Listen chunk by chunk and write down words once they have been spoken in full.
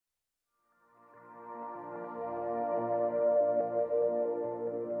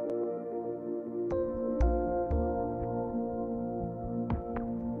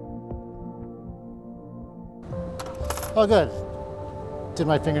Oh, good. Did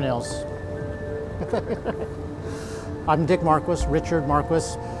my fingernails. I'm Dick Marquis, Richard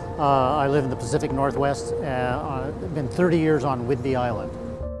Marquis. I live in the Pacific Northwest. I've been 30 years on Whidbey Island.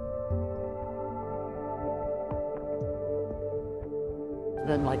 It's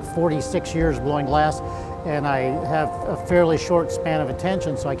been like 46 years blowing glass, and I have a fairly short span of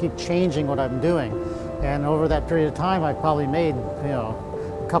attention, so I keep changing what I'm doing. And over that period of time, I've probably made, a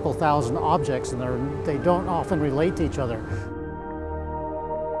couple thousand objects, and they don't often relate to each other.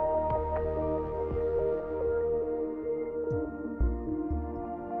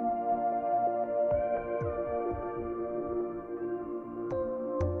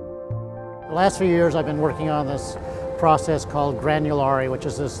 The last few years I've been working on this process called granulari, which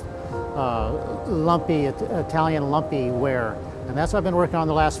is this lumpy, Italian lumpy ware. And that's what I've been working on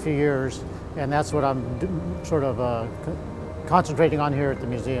the last few years, and that's what I'm sort of concentrating on here at the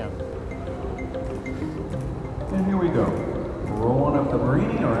museum. And here we go. Rolling up the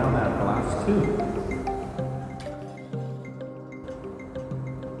marine around that glass tube.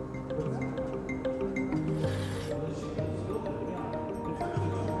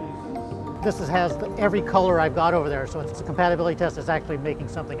 This has every color I've got over there, so it's a compatibility test. It's actually making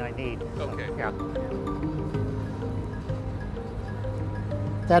something I need. Okay. So, yeah.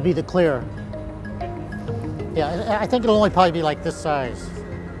 That'd be the clear. Yeah, I think it'll only probably be like this size.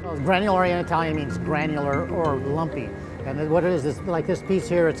 Well, granulari in Italian means granular or lumpy. And what it is like this piece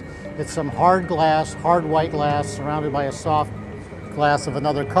here, it's some hard glass, hard white glass surrounded by a soft glass of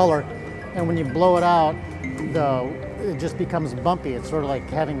another color. And when you blow it out, it just becomes bumpy. It's sort of like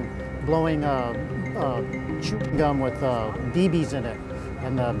blowing chewing gum with BBs in it,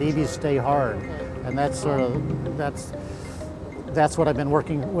 and the BBs stay hard, and that's what I've been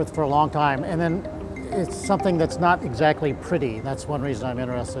working with for a long time. And then it's something that's not exactly pretty. That's one reason I'm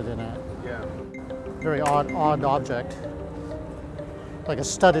interested in it. Yeah. Very odd object, like a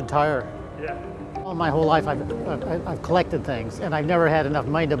studded tire. Yeah. All my whole life I've collected things, and I've never had enough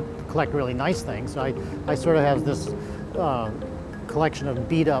money to collect really nice things. So I sort of have this collection of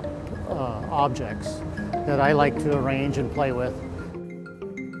beat up objects that I like to arrange and play with.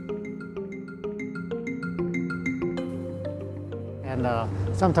 And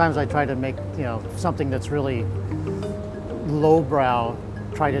sometimes I try to make something that's really lowbrow,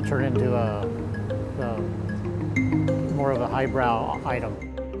 try to turn into more of a highbrow item.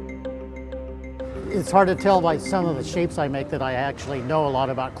 It's hard to tell by some of the shapes I make that I actually know a lot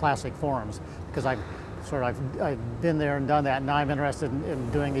about classic forms, because I've been there and done that, and now I'm interested in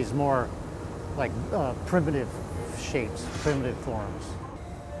doing these more like primitive shapes, primitive forms.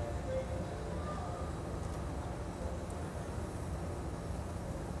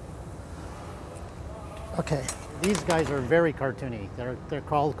 Okay, these guys are very cartoony. They're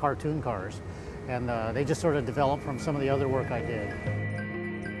called cartoon cars, and they just sort of developed from some of the other work I did.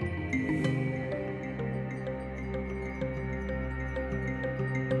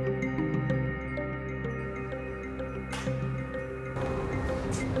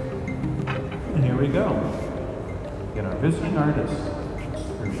 And here we go. Get our visiting artist,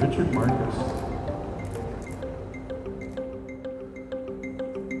 Richard Marquis.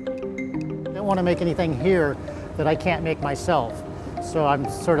 I don't want to make anything here that I can't make myself. So I'm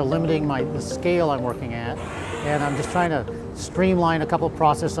sort of limiting the scale I'm working at, and I'm just trying to streamline a couple of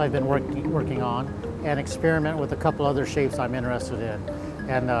processes I've been working on and experiment with a couple other shapes I'm interested in.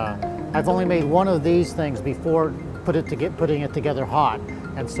 And I've only made one of these things before putting it together hot.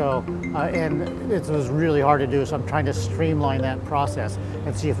 And so, and it was really hard to do, so I'm trying to streamline that process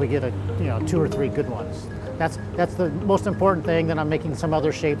and see if we get 2 or 3 good ones. That's the most important thing. Then I'm making some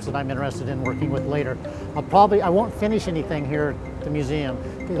other shapes that I'm interested in working with later. I won't finish anything here at the museum.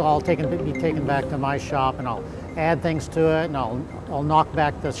 It'll all be taken back to my shop, and I'll add things to it, and I'll knock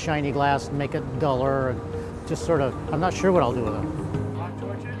back the shiny glass and make it duller, and just sort of, I'm not sure what I'll do with it. Hot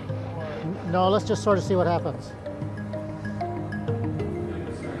torch it, or? No, let's just sort of see what happens.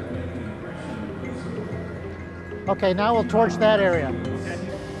 Okay, now we'll torch that area. Okay.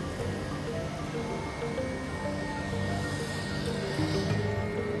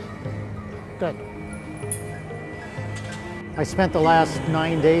 Good. I spent the last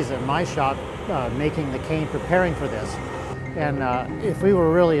 9 days at my shop making the cane, preparing for this. And if we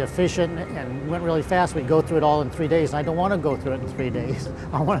were really efficient and went really fast, we'd go through it all in 3 days. And I don't want to go through it in 3 days.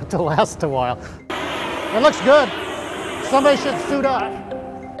 I want it to last a while. It looks good. Somebody should suit up.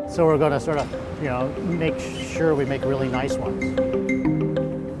 So we're going to sort of, make sure we make really nice ones.